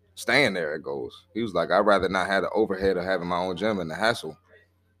with staying there at Goals. He was like, I'd rather not have the overhead of having my own gym and the hassle.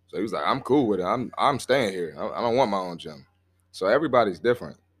 So he was like, I'm cool with it. I'm staying here. I don't want my own gym. So everybody's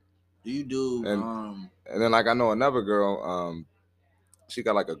different. Do you do and then like I know another girl, she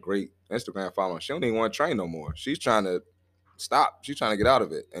got like a great Instagram following. She don't even want to train no more. She's trying to stop. She's trying to get out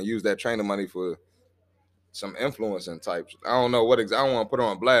of it and use that training money for some influencing types. I don't know what I don't want to put her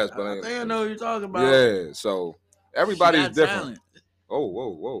on blast, but I think I know what you're talking about. Yeah, so everybody's different.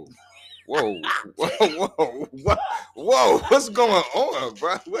 Whoa. Whoa, what's going on,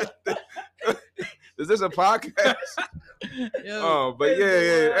 bro? Is this a podcast? But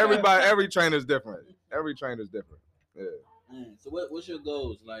yeah. Every trainer's different. Every trainer's different. Yeah. So what's your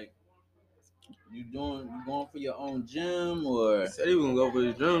goals? Like, you going for your own gym, or said he gonna go for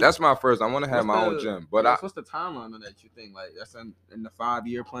his gym? That's my first. I want to have my own gym, but what's the timeline on that? You think like that's in the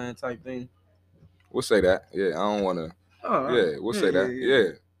 5-year plan type thing? We'll say that. Yeah, I don't want to. Yeah, we'll say that.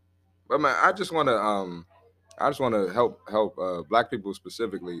 Yeah. But man, I just want to help Black people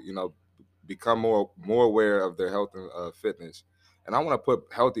specifically. Become more aware of their health and fitness, and I want to put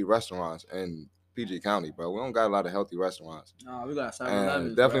healthy restaurants in PG County, bro. We don't got a lot of healthy restaurants. No, we got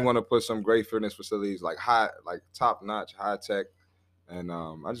 7-Elevens. Definitely want to put some great fitness facilities, like top notch, high tech, and I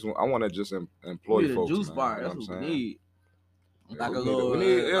want to just employ folks. Juice bar. That's what we need. Like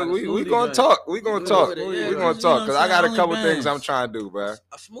we gonna talk. We gonna talk. Because I got a couple things I'm trying to do, bro.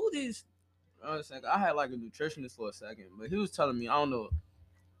 Smoothies. I had like a nutritionist for a second, but he was telling me, I don't know.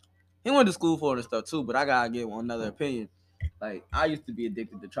 He went to school for it and stuff too, but I gotta get another opinion. Like, I used to be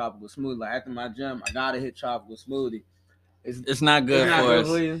addicted to tropical smoothie. Like, after my gym, I gotta hit tropical smoothie. It's not good for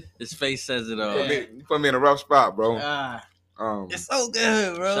us. His face says it all. You put me in a rough spot, bro. It's so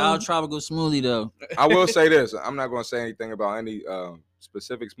good, bro. Shout out tropical smoothie though. I will say this. I'm not gonna say anything about any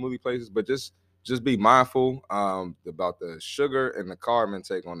specific smoothie places, but just be mindful about the sugar and the carb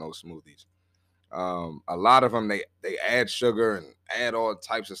intake on those smoothies. A lot of them they add sugar and add all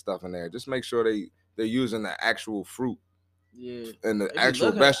types of stuff in there. Just make sure they're using the actual fruit. Yeah, and the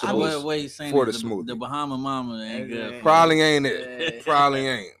actual vegetables for the smoothie. The Bahama Mama ain't good. Probably ain't it. Yeah. Probably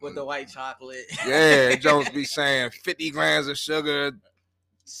ain't. With the white chocolate. Yeah, Jones be saying 50 grams of sugar,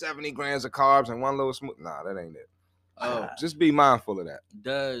 70 grams of carbs, and one little smoothie. Nah, that ain't it. Just be mindful of that.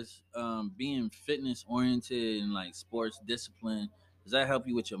 Does being fitness oriented and like sports discipline, does that help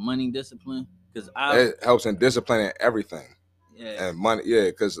you with your money discipline? Because it helps in disciplining everything. Yeah. And money, yeah,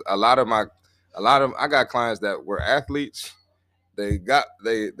 because I got clients that were athletes. They got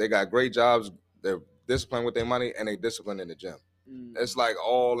great jobs. They're disciplined with their money, and they disciplined in the gym. It's like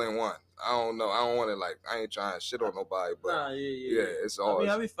all in one. I don't know. I don't want to I ain't trying to shit on nobody, but yeah, it's all.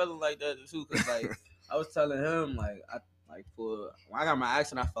 I be feeling like that too, cause like I was telling him when I got my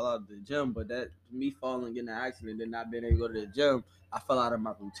accident, I fell out of the gym, but that me falling, getting an accident, then not being able to go to the gym, I fell out of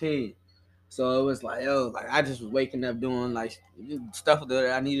my routine. So it was like, I just was waking up doing like stuff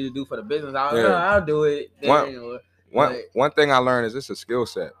that I needed to do for the business. I'll do it. One thing I learned is it's a skill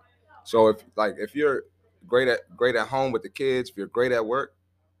set. So if you're great at home with the kids, if you're great at work,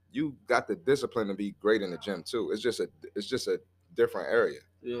 you got the discipline to be great in the gym too. It's just a different area.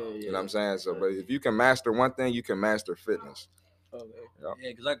 Yeah. You know what I'm saying? So, but if you can master one thing, you can master fitness. Okay.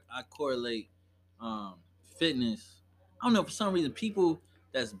 Yeah, because I correlate fitness. I don't know, for some reason people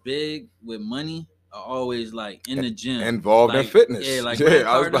that's big with money are always like in the gym, involved in fitness. Yeah, like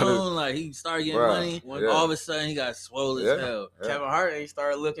Cardone, like he started getting money. All of a sudden he got swole as hell. Yeah. Kevin Hart ain't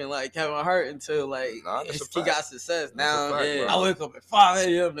started looking like Kevin Hart until he got success. Now I wake up at 5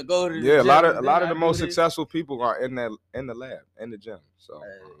 a.m. to go to the gym. A lot of the most successful people are in the lab, in the gym. So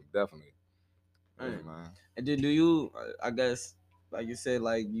definitely. Man. And then do you? I guess like you said,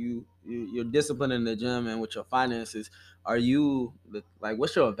 like you're disciplined in the gym and with your finances. Are you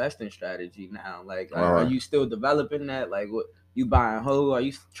what's your investing strategy now? Are you still developing that? Like, what you buying whole? Are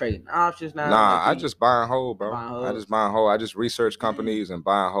you trading options now? Nah, I just buying whole, bro. I just buying whole. I just research companies and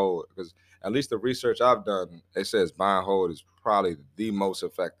buying whole, because at least the research I've done, it says buying whole is probably the most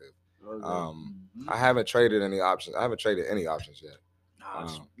effective. Okay. I haven't traded any options. I haven't traded any options yet.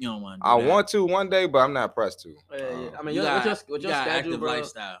 You don't want to. I want to one day, but I'm not pressed to. I mean, with your schedule, bro,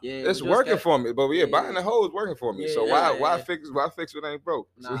 lifestyle. Yeah, it's working for me. But buying the whole is working for me. So why fix what ain't broke?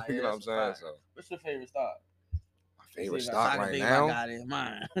 You know what I'm saying? So, what's your favorite stock? My favorite stock right now. I got it in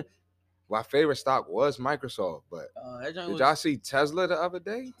mind. My favorite stock was Microsoft, but did y'all see Tesla the other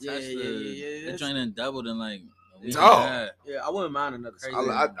day? Yeah. That joint done doubled in like. Yeah, I wouldn't mind another crazy.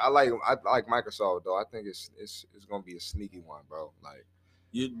 I like Microsoft though. I think it's gonna be a sneaky one, bro. Like.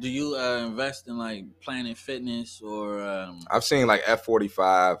 Do you invest in like Planet Fitness or? I've seen like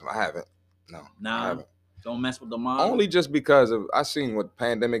F45. I haven't. No, I haven't. Don't mess with the model. Only just because I seen what the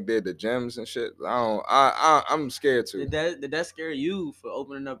pandemic did to gyms and shit. I'm scared too. Did that scare you for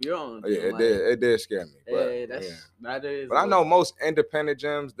opening up your own? Yeah, it did scare me. But I know most independent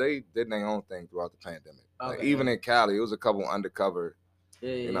gyms, they did their own thing throughout the pandemic. Okay. Like, even in Cali, it was a couple undercover.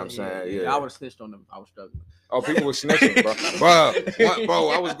 You know what I'm saying? Yeah. I would have snitched on them. I was struggling. Oh, people were snitching, bro.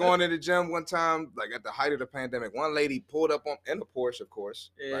 I was going to the gym one time, like at the height of the pandemic. One lady pulled up in a Porsche, of course.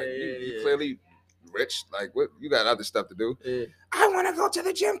 You clearly rich. Like, what? You got other stuff to do. Yeah. I want to go to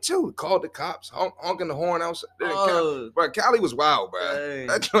the gym too. Called the cops, honking the horn outside. Bro, Cali was wild, bro. Dang.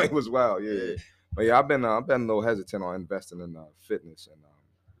 That joint was wild. Yeah. But yeah, I've been a little hesitant on investing in fitness, and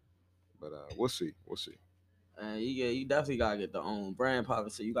but we'll see. You definitely gotta get the own brand popping.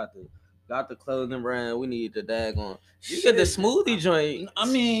 So you got the clothing brand. We need the daggone. You get the smoothie joint. I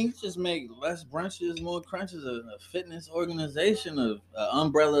mean, you just make less brunches, more crunches. A fitness organization, of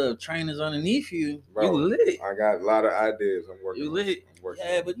umbrella of trainers underneath you. Bro, you lit. I got a lot of ideas. I'm working. You lit.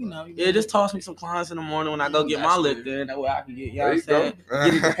 Yeah, but just toss me some clients in the morning when I go get my lift in. That way I can get, you know what I'm saying,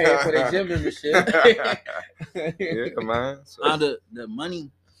 get it prepared for their gym membership. Yeah, man. So. The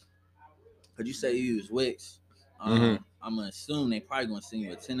money, could you say you use Wix? I'm gonna assume they probably gonna send you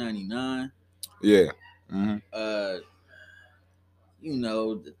a 1099. Yeah.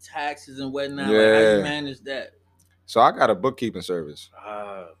 The taxes and whatnot. Yeah. Like, how you manage that? So I got a bookkeeping service.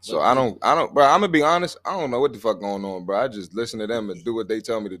 So I don't, bro. I'm gonna be honest. I don't know what the fuck going on, bro. I just listen to them and do what they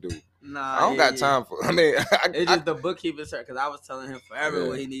tell me to do. Nah, I don't got time for. I mean, it's just the bookkeeping service because I was telling him forever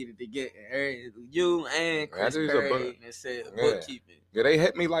what he needed to get. You and Chris Perry and said bookkeeping. Yeah, they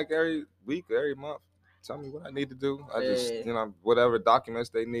hit me like every week, every month. Tell me what I need to do. I just, whatever documents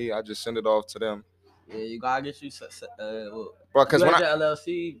they need, I just send it off to them. Yeah, you gotta get you. Bro, because when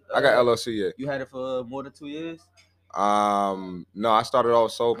LLC, I got LLC. Yeah. You had it for more than 2 years. No, I started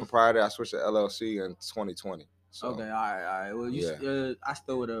off sole proprietor. I switched to LLC in 2020. So. Okay, all right. Well, I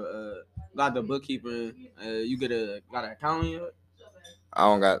still would have got the bookkeeper. You got an accountant yet? I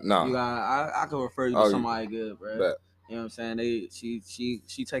don't got no. I can refer you to somebody good, bro. Bet. You know what I'm saying? She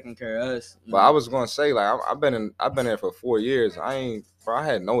taking care of us. But I was gonna say, like, I've been there for 4 years. I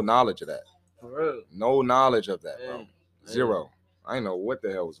had no knowledge of that. For real? No knowledge of that, bro. Zero. I didn't know what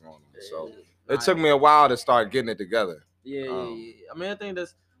the hell was going on. So it took me a while to start getting it together. Yeah. I mean, I think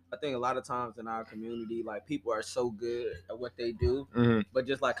a lot of times in our community, like, people are so good at what they do, but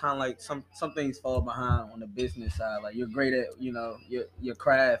just like kind of like some things fall behind on the business side. Like, you're great at your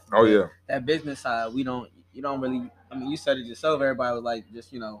craft. Oh yeah. That business side, you don't really. I mean, you said it yourself. Everybody was like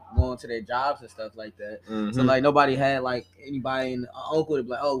just going to their jobs and stuff like that. So like nobody had like anybody in uncle to be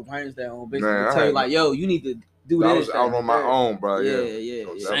like, oh, Brian's their own business. Man, tell you like, yo, you need to do this. I was out on my own, bro. Yeah.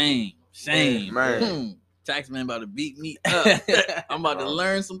 Same, man. Taxman about to beat me up. I'm about to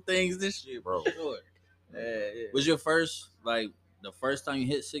learn some things this year, bro. Sure. Yeah. Was your first, like, the first time you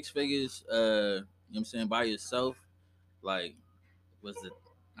hit 6 figures, you know what I'm saying, by yourself? Like, was it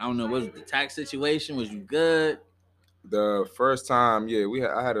the tax situation? Was you good? The first time, yeah,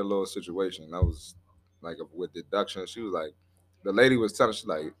 I had a little situation. That was like with deductions. She was like, the lady was telling, she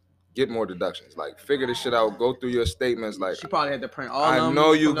like, get more deductions. Like, figure this shit out. Go through your statements. Like, she probably had to print all. I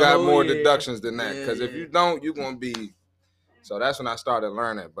know you got more deductions than that, because if you don't, you're gonna be. So that's when I started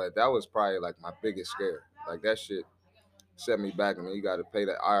learning. But that was probably like my biggest scare. Like, that shit set me back. I mean, you got to pay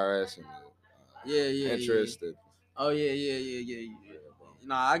the IRS and interest. Yeah. Oh yeah.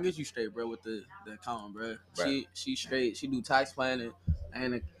 Nah, I get you straight, bro, with the accountant, bro. Right. She straight. She do tax planning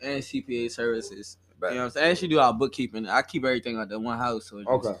and CPA services. Right. You know what I'm saying? And she do our bookkeeping. I keep everything under one house, so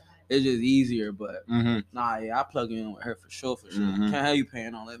it's just easier. But I plug in with her for sure. Can't have you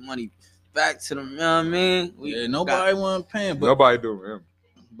paying all that money back to them. You know what I mean? Nobody want paying. But nobody do, man.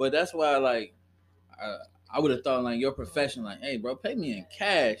 But that's why, like, I would have thought, like, your profession, like, hey, bro, pay me in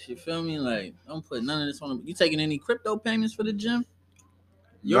cash. You feel me? Like, don't put none of this on. You taking any crypto payments for the gym?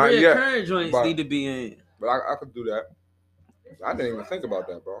 Your recurring joints need to be in. But I could do that. I didn't even think about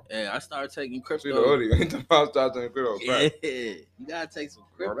that, bro. Yeah, I started taking crypto. See the hoodie. I started taking crypto. Yeah, you gotta take some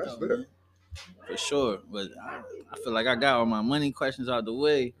crypto. Bro, that's good. For sure. But I feel like I got all my money questions out the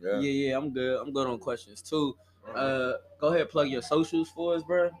way. Yeah, I'm good. I'm good on questions too. Go ahead, plug your socials for us,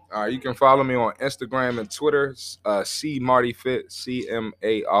 bro. All right, you can follow me on Instagram and Twitter. CMartyFit,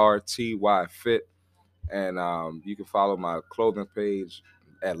 CMARTY Fit, and you can follow my clothing page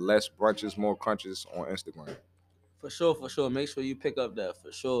at Less Brunches, More Crunches on Instagram. For sure. Make sure you pick up that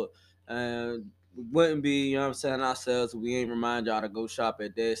for sure. And we wouldn't be, you know what I'm saying, ourselves. We ain't remind y'all to go shop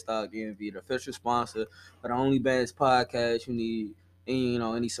at Deadstock DMV, the official sponsor for the Only Bands podcast. You need,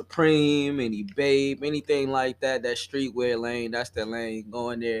 any Supreme, any Babe, anything like that. That streetwear lane, that's the lane.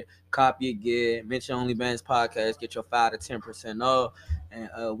 Go in there, cop your gear, mention Only Bands podcast, get your 5 to 10% off.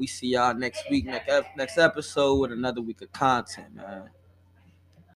 And we see y'all next week, next episode with another week of content, man.